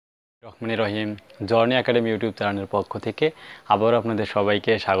রহমানির রহিম journey academy YouTube চ্যানেলের পক্ষ থেকে আবারও আপনাদের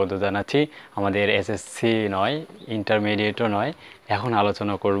সবাইকে স্বাগত জানাচ্ছি। আমাদের এসএসসি নয়, ইন্টারমিডিয়েটও নয়, এখন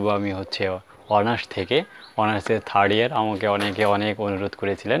আলোচনা করব আমি হচ্ছে অনার্স থেকে। অনার্সের থার্ড ইয়ার আমাকে অনেকে অনেক অনুরোধ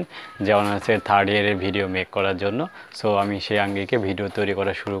করেছিলেন যে অনার্সের থার্ড ইয়ারের ভিডিও মেক করার জন্য। সো আমি সেই আঙ্গিকে ভিডিও তৈরি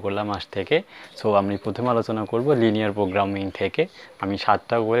করা শুরু করলাম আজ থেকে। সো আমি প্রথমে আলোচনা করব লিনিয়ার প্রোগ্রামিং থেকে। আমি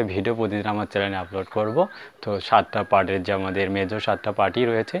 7টা করে ভিডিও প্রতিদিন আমার চ্যানেলে আপলোড করব। তো 7টা পার্টের যে আমাদের মেজর 7টা পার্টই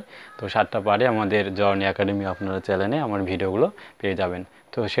রয়েছে, তো 7টা পার্টে আমাদের জর্নি একাডেমি আপনারা চ্যানেলে আমার ভিডিওগুলো পেয়ে যাবেন।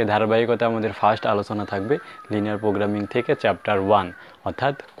 তো সেই ধারাবাহিকতা আমাদের ফার্স্ট আলোচনা থাকবে লিনিয়ার প্রোগ্রামিং থেকে চ্যাপ্টার 1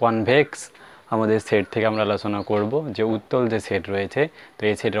 অর্থাৎ কনভেক্স আমাদের সেট থেকে আমরা আলোচনা করব যে উত্তল যে সেট রয়েছে। তো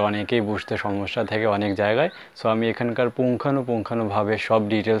এই সেটের অনেকেই বুঝতে সমস্যা থাকে অনেক জায়গায়। সো আমি এখানকার পুঙ্খানুপুঙ্খানুভাবে সব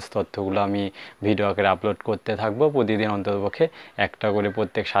ডিটেলস তথ্যগুলো আমি ভিডিও আকারে আপলোড করতে থাকবো। প্রতিদিন অন্ততপক্ষে একটা করে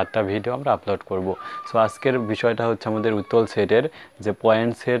প্রত্যেক 7টা ভিডিও আমরা আপলোড করব। সো আজকের বিষয়টা হচ্ছে আমাদের উত্তল সেটের যে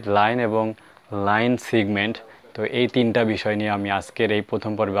পয়েন্ট সেট, লাইন এবং লাইন সিগমেন্ট। তো এই 3টা বিষয় নিয়ে আমি আজকের এই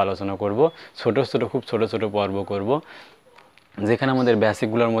প্রথম পর্বে আলোচনা করব। খুব ছোট ছোট পর্ব করব, যেখানে আমাদের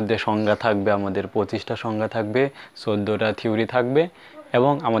বেসিকগুলোর মধ্যে সংজ্ঞা থাকবে, আমাদের 25টা সংজ্ঞা থাকবে, 14টা থিওরি থাকবে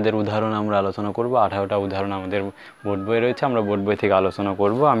এবং আমাদের উদাহরণ আমরা আলোচনা করব। 18টা উদাহরণ আমাদের বোর্ড বই রয়েছে, আমরা বোর্ড বই থেকে আলোচনা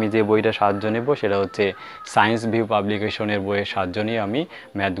করব। আমি যে বইটা সাহায্য নেব সেটা হচ্ছে সায়েন্স ভিউ পাবলিকেশনের বইয়ের সাহায্য নিয়ে আমি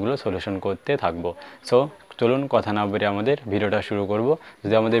ম্যাথগুলো সলিউশন করতে থাকব। সো চলুন কথা না বলে আমাদের ভিডিওটা শুরু করব।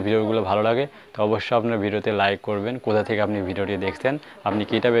 যদি আমাদের ভিডিওগুলো ভালো লাগে তো অবশ্যই আপনার ভিডিওতে লাইক করবেন। কোথা থেকে আপনি ভিডিওটি দেখছেন, আপনি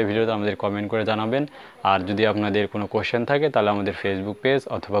কী টাইপের ভিডিওতে আমাদের কমেন্ট করে জানাবেন। আর যদি আপনাদের কোনো কোশ্চেন থাকে তাহলে আমাদের ফেসবুক পেজ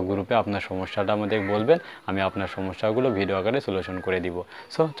অথবা গ্রুপে আপনার সমস্যাটা আমাদের বলবেন, আমি আপনার সমস্যাগুলো ভিডিও আকারে সলিউশন করে দিব।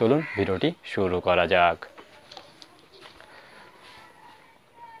 সো চলুন ভিডিওটি শুরু করা যাক।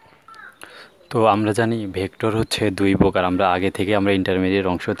 তো আমরা জানি ভেক্টর হচ্ছে 2 প্রকার। আমরা আগে থেকে আমরা ইন্টারমিডিয়েট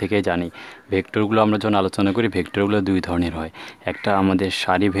অংশ থেকে জানি ভেক্টরগুলো আমরা যখন আলোচনা করি ভেক্টরগুলো 2 ধরনের হয়। একটা আমাদের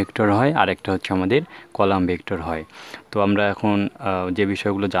সারি ভেক্টর হয় আর একটা হচ্ছে আমাদের কলাম ভেক্টর হয়। তো আমরা এখন যে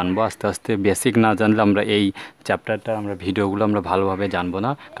বিষয়গুলো জানবো আস্তে আস্তে, বেসিক না জানলে আমরা এই চ্যাপ্টারটা আমরা ভিডিওগুলো আমরা ভালোভাবে জানবো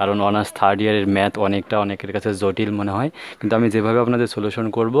না, কারণ অনার্স থার্ড ইয়ারের ম্যাথ অনেকের কাছে জটিল মনে হয়। কিন্তু আমি যেভাবে আপনাদের সলিউশন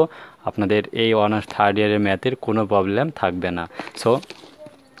করব আপনাদের এই অনার্স থার্ড ইয়ারের ম্যাথের কোনো প্রবলেম থাকবে না। সো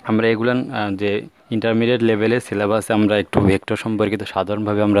আমরা এগুলো যে ইন্টারমিডিয়েট লেভেলের সিলেবাসে আমরা একটু ভেক্টর সম্পর্কিত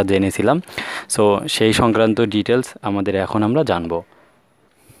সাধারণভাবে আমরা জেনেছিলাম। সো সেই সংক্রান্ত ডিটেলস আমাদের এখন আমরা জানব।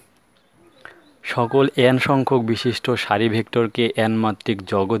 সকল n সংখ্যক বিশিষ্ট সারি ভেক্টরকে n মাত্রিক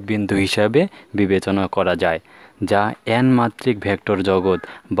জগৎ বিন্দু হিসাবে বিবেচনা করা যায়, যা n মাত্রিক ভেক্টর জগৎ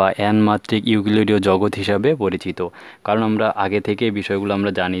বা n মাত্রিক ইউক্লিডীয় জগৎ হিসাবে পরিচিত। কারণ আমরা আগে থেকে এই বিষয়গুলো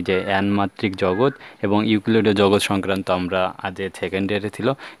আমরা জানি যে n মাত্রিক জগৎ এবং ইউক্লিডীয় জগৎ সংক্রান্ত আমরা আজ যে সেকেন্ড ইয়ারে ছিল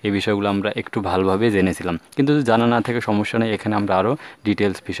এই বিষয়গুলো আমরা একটু ভালোভাবে জেনেছিলাম। কিন্তু যদি জানা না থাকে সমস্যা নেই, এখানে আমরা আরও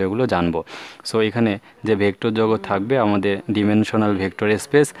ডিটেলস বিষয়গুলো জানবো। সো এখানে যে ভেক্টর জগৎ থাকবে আমাদের dimensional vector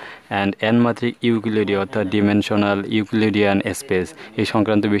space and n মাত্রিক ইউক্লিডীয় অর্থাৎ ডিমেনশনাল ইউক্লিডিয়ান স্পেস, এই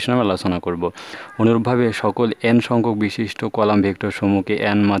সংক্রান্ত বিষয়ে আমরা আলোচনা করব। অনুরূপভাবে সকল n সংখ্যক বিশিষ্ট কলাম ভেক্টর সমূহকে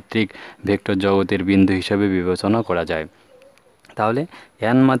n মাত্রিক ভেক্টর জগতের বিন্দু হিসাবে বিবেচনা করা যায়। তাহলে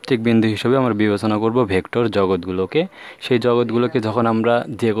n মাত্রিক বিন্দু হিসেবে আমরা বিবেচনা করব ভেক্টর জগৎগুলোকে। সেই জগৎগুলোকে যখন আমরা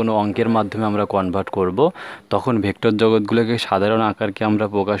যে কোনো অঙ্কের মাধ্যমে আমরা কনভার্ট করব, তখন ভেক্টর জগৎগুলোকে সাধারণ আকারকে আমরা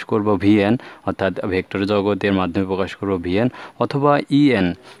প্রকাশ করব vn, অর্থাৎ ভেক্টর জগতের মাধ্যমে প্রকাশ করব vn অথবা en।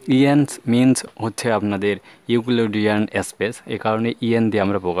 en মিনস হচ্ছে আপনাদের ইউক্লিডিয়ান স্পেস, এ কারণে en দিয়ে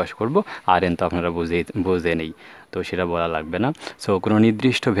আমরা প্রকাশ করব। rn তো আপনারা বুঝে নেই, তো সেটা বলা লাগবে না। সো কোনো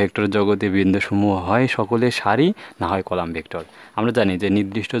নির্দিষ্ট ভেক্টর জগতে বিন্দুসমূহ হয় সকলে সারি, না হয় কলাম ভেক্টর। আমরা জানি যে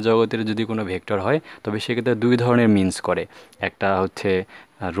নির্দিষ্ট জগতের যদি কোনো ভেক্টর হয় তবে সেক্ষেত্রে 2 ধরনের মিনস করে, একটা হচ্ছে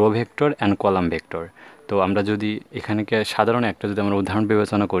rho vector and column vector. তো আমরা যদি এখানকে সাধারণ একটা যদি আমরা উদাহরণ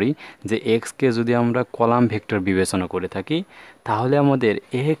বিবেচনা করি যে এক্সকে যদি আমরা কলাম ভেক্টর বিবেচনা করে থাকি, তাহলে আমাদের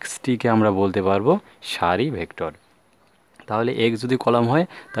এক্সটিকে আমরা বলতে পারবো সারি ভেক্টর। তাহলে এক্স যদি কলাম হয়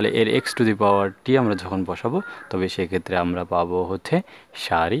তাহলে এর এক্স টু দি পাওয়ার টি আমরা যখন বসাবো তবে সেক্ষেত্রে আমরা পাবো হচ্ছে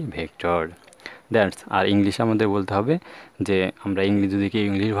সারি ভেক্টর। দ্যাটস। আর ইংলিশে আমাদের বলতে হবে যে আমরা যদি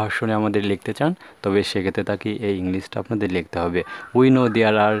ইংলিশ ভার্সনে আমাদের লিখতে চান তবে সেক্ষেত্রে তাকে এই ইংলিশটা আপনাদের লিখতে হবে। We know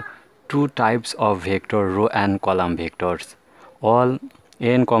there R 2 types of vector, rho and column vectors. All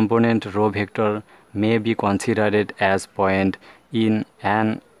n component row vector may be considered as point in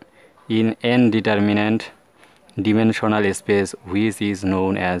n determinant dimensional space which is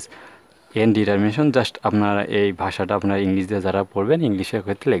known as n determination. Just আপনারা এই ভাষাটা আপনারা ইংলিশে যারা পড়বেন ইংলিশের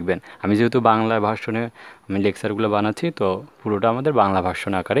ক্ষেত্রে লিখবেন। আমি যেহেতু বাংলা ভার্সনে আমি লেকচারগুলো বানাচ্ছি তো পুরোটা আমাদের বাংলা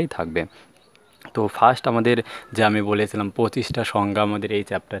ভার্সন আকারেই থাকবে। তো ফার্স্ট আমাদের যে আমি বলেছিলাম 25টা সংজ্ঞা আমাদের এই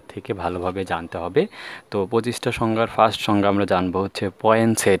চ্যাপ্টার থেকে ভালোভাবে জানতে হবে। তো 25টা সংজ্ঞার ফার্স্ট সংজ্ঞা আমরা জানবো হচ্ছে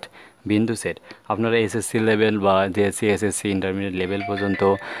পয়েন্ট সেট, বিন্দু সেট আপনারা এসএসসি লেভেল বা জেএসসি এসএসসি ইন্টারমিডিয়েট লেভেল পর্যন্ত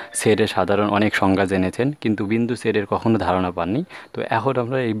সেটের সাধারণ অনেক সংজ্ঞা জেনেছেন, কিন্তু বিন্দু সেটের কখনো ধারণা পাননি। তো এখন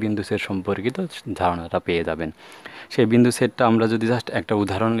আপনারা এই বিন্দু সেট সম্পর্কিত ধারণাটা পেয়ে যাবেন। সেই বিন্দু সেটটা আমরা যদি জাস্ট একটা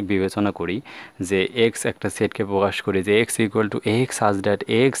উদাহরণ বিবেচনা করি, যে এক্স একটা সেটকে প্রকাশ করি যে x equal to x such that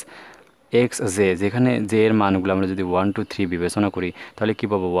x x J, যেখানে জে এর মানগুলো আমরা যদি 1 2 3 বিবেচনা করি, তাহলে কী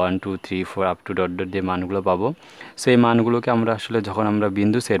পাবো 1 2 3 4 আপ টু ডট ডট যে মানগুলো পাবো। সেই মানগুলোকে আমরা আসলে যখন আমরা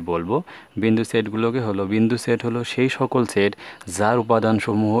বিন্দু সেট বলবো, বিন্দু সেটগুলোকে হলো, বিন্দু সেট হলো সেই সকল সেট যার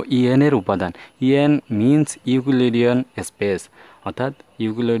উপাদানসমূহ ইএনের উপাদান। ইএন মিনস ইউক্লিডিয়ান স্পেস, অর্থাৎ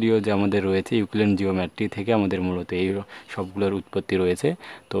ইউক্লিডীয় যে আমাদের রয়েছে ইউক্লিডিয়ান জিওমেট্রি থেকে আমাদের মূলত এই সবগুলোর উৎপত্তি রয়েছে।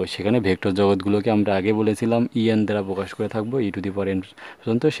 তো সেখানে ভেক্টর জগৎগুলোকে আমরা আগে বলেছিলাম ইএন দ্বারা প্রকাশ করে থাকবো ই টু দি পাওয়ার এন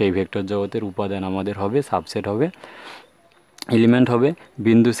পর্যন্ত। সেই ভেক্টর জগতের উপাদান আমাদের হবে সাবসেট হবে, এলিমেন্ট হবে।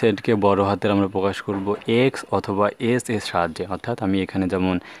 বিন্দু সেটকে বড় হাতের আমরা প্রকাশ করব এক্স অথবা এস এর সাহায্যে, অর্থাৎ আমি এখানে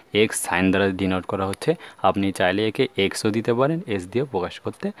যেমন এক্স সাইন দ্বারা ডিনোট করা হচ্ছে, আপনি চাইলে একে এক্সও দিতে পারেন, এস দিয়েও প্রকাশ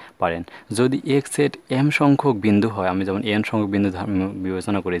করতে পারেন। যদি এক্স সেট এম সংখ্যক বিন্দু হয়, আমি যেমন এন সংখ্যক বিন্দু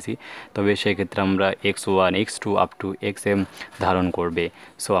বিবেচনা করেছি, তবে সেক্ষেত্রে আমরা x1 x2 up to xm ধারণ করবে।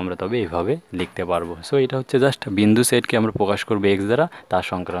 সো আমরা তবে এইভাবে লিখতে পারবো। সো এটা হচ্ছে জাস্ট বিন্দু সেটকে আমরা প্রকাশ করবো এক্স দ্বারা, তার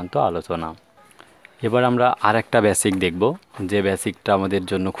সংক্রান্ত আলোচনা। এবার আমরা আর একটা বেসিক দেখব, যে বেসিকটা আমাদের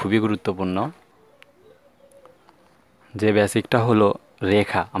জন্য খুবই গুরুত্বপূর্ণ। যে বেসিকটা হলো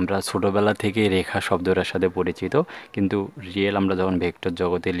রেখা। আমরা ছোটোবেলা থেকেই রেখা শব্দটার সাথে পরিচিত, কিন্তু রিয়েল আমরা যখন ভেক্টর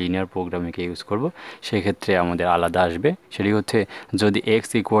জগতে লিনিয়ার প্রোগ্রামিংকে ইউজ করব, সেক্ষেত্রে আমাদের আলাদা আসবে। সেটি হচ্ছে যদি এক্স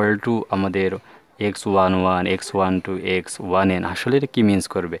ইকুয়াল টু আমাদের x11 x12 x1n, আসলে এটা কী মিন্স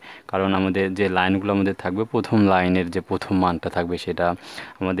করবে? কারণ আমাদের যে লাইনগুলো আমাদের থাকবে, প্রথম লাইনের যে প্রথম মানটা থাকবে সেটা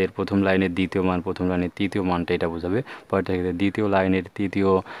আমাদের প্রথম লাইনের দ্বিতীয় মান, প্রথম লাইনের তৃতীয় মানটা এটা বোঝাবে। পরেরটা ক্ষেত্রে দ্বিতীয় লাইনের তৃতীয়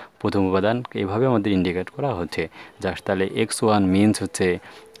প্রথম উপাদান, এইভাবে আমাদের ইন্ডিকেট করা হচ্ছে। জাস্ট তাহলে x1 মিন্স হচ্ছে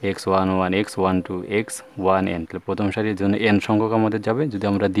x11 x12 x1n, তাহলে প্রথম সারির জন্য n সংখ্যক আমাদের যাবে। যদি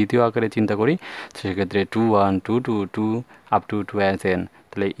আমরা দ্বিতীয় আকারে চিন্তা করি, সেক্ষেত্রে 21 22 2 আপ টু 2n,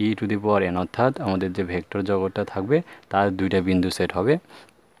 তাহলে ই টু দি পাওয়ার n, অর্থাৎ আমাদের যে ভেক্টর জগৎটা থাকবে তার দুইটা বিন্দু সেট হবে।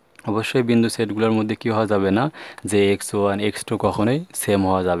 অবশ্যই বিন্দু সেটগুলোর মধ্যে কী হওয়া যাবে না, যে x1 x2 কখনোই সেম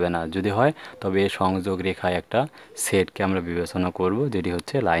হওয়া যাবে না। যদি হয় তবে সংযোগ রেখায় একটা সেটকে আমরা বিবেচনা করব, যেটি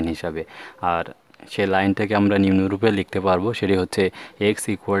হচ্ছে লাইন হিসাবে। আর সে লাইনটাকে আমরা নিম্নরূপে লিখতে পারবো, সেটি হচ্ছে x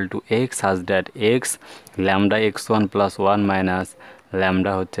equal to x such that x lambda x1 plus 1 minus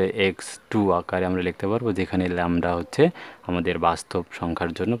lambda হচ্ছে x2 আকারে আমরা লিখতে পারবো, যেখানে ল্যামডা হচ্ছে আমাদের বাস্তব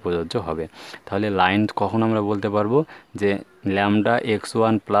সংখ্যার জন্য প্রযোজ্য হবে। তাহলে লাইন কখন আমরা বলতে পারবো, যে lambda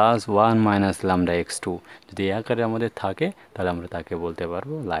x1 plus 1 minus lambda x2 যদি এই আকারে আমাদের থাকে, তাহলে আমরা তাকে বলতে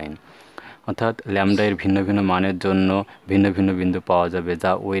পারবো লাইন। অর্থাৎ ল্যামডা এর ভিন্ন ভিন্ন মানের জন্য ভিন্ন ভিন্ন বিন্দু পাওয়া যাবে,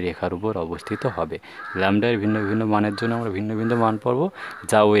 যা ওই রেখার উপর অবস্থিত হবে। ল্যামডা এর ভিন্ন ভিন্ন মানের জন্য আমরা ভিন্ন ভিন্ন মান পাবো,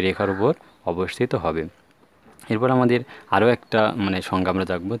 যা ওই রেখার উপর অবস্থিত হবে। এরপর আমাদের আরও একটা সংজ্ঞা আমরা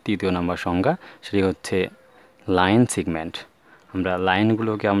দেখব, তৃতীয় নম্বর সংজ্ঞা, সেটি হচ্ছে লাইন সেগমেন্ট। আমরা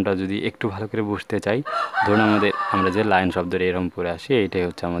লাইনগুলোকে আমরা যদি একটু ভালো করে বুঝতে চাই, ধরুন আমরা যে লাইন শব্দের এরকম পড়ে আসি, এইটাই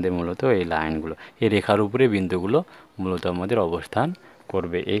হচ্ছে আমাদের মূলত এই লাইনগুলো, এই রেখার উপরে বিন্দুগুলো মূলত আমাদের অবস্থান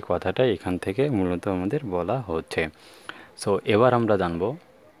করবে, এই কথাটা এখান থেকে মূলত আমাদের বলা হচ্ছে। সো এবার আমরা জানব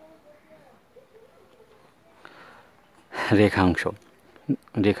রেখাংশ।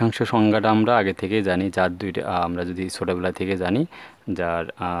 রেখাংশ সংজ্ঞাটা আমরা আগে থেকেই জানি, যার দুইটা আমরা যদি ছোটোবেলা থেকে জানি, যার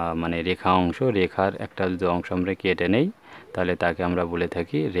রেখা অংশ, রেখার একটা যদি অংশ আমরা কেটে নেই, তাহলে তাকে আমরা বলে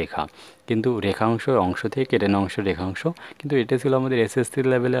থাকি রেখা। কিন্তু রেখাংশ অংশ থেকে কেটে নেওয়া অংশ রেখাংশ, কিন্তু এটা ছিল আমাদের এসএসসি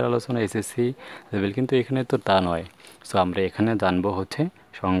লেভেলের আলোচনা, এসএসসি লেভেল, কিন্তু এখানে তো তা নয়। সো আমরা এখানে জানবো হচ্ছে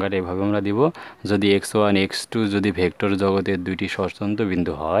সংজ্ঞাটা এভাবে আমরা দিব, যদি x1 x2 যদি ভেক্টর জগতের দুইটি স্বতন্ত্র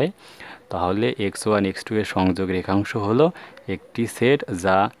বিন্দু হয়, তাহলে x1 x2 এর সংযোগ রেখাংশ হলো একটি সেট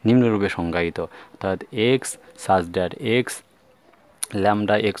যা নিম্নরূপে সংজ্ঞায়িত, অর্থাৎ x such that x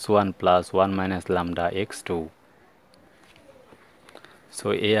lambda x1 plus 1 minus lambda x2। So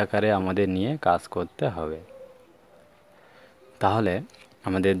এই আকারে আমাদের নিয়ে কাজ করতে হবে। তাহলে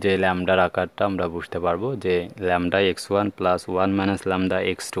আমাদের যে ল্যামডার আকারটা আমরা বুঝতে পারবো, যে lambda x1 plus 1 minus lambda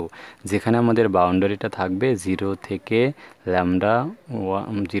x2, যেখানে আমাদের বাউন্ডারিটা থাকবে 0 থেকে ল্যামডা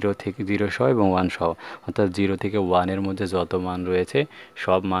 0 থেকে 0 সহ এবং 1 সহ, অর্থাৎ 0 থেকে 1 এর মধ্যে যত মান রয়েছে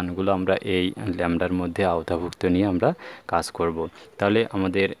সব মানগুলো আমরা এই ল্যামডার মধ্যে আওতাভুক্ত নিয়ে আমরা কাজ করব। তাহলে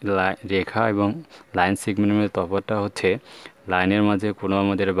আমাদের রেখা এবং লাইন সেগমেন্টের মধ্যে তফাৎটা হচ্ছে, লাইনের মাঝে কোনো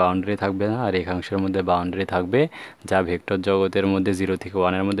আমাদের বাউন্ডারি থাকবে না, আর রেখাংশের মধ্যে বাউন্ডারি থাকবে, যা ভেক্টর জগতের মধ্যে 0 থেকে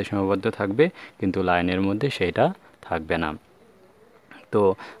 1 এর মধ্যে সীমাবদ্ধ থাকবে, কিন্তু লাইনের মধ্যে সেটা থাকবে না। তো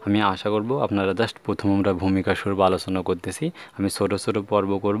আমি আশা করব আপনারা জাস্ট প্রথম আমরা ভূমিকা স্বরূপ আলোচনা করতেছি, আমি ছোটো ছোটো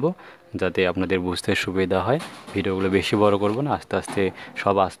পর্ব করব যাতে আপনাদের বুঝতে সুবিধা হয়। ভিডিওগুলো বেশি বড় করব না, আস্তে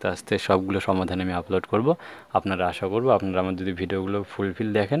আস্তে সবগুলো সমাধান আমি আপলোড করব। আপনারা আশা করব আপনারা আমার যদি ভিডিওগুলো ফুলফিল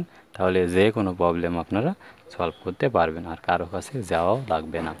দেখেন তাহলে যে কোনো প্রবলেম আপনারা সলভ করতে পারবেন, আর কারো কাছে যাওয়াও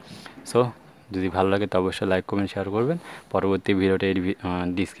লাগবে না। সো যদি ভালো লাগে তো অবশ্যই লাইক কমেন্ট শেয়ার করবেন। পরবর্তী ভিডিওটা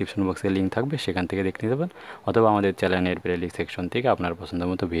ডিসক্রিপশন বক্সে লিঙ্ক থাকবে, সেখান থেকে দেখতে যাবেন, অথবা আমাদের চ্যানেলের প্লেলিস্ট সেকশন থেকে আপনার পছন্দ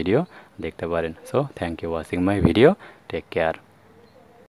মতো ভিডিও দেখতে পারেন। So thank you watching my video, take care.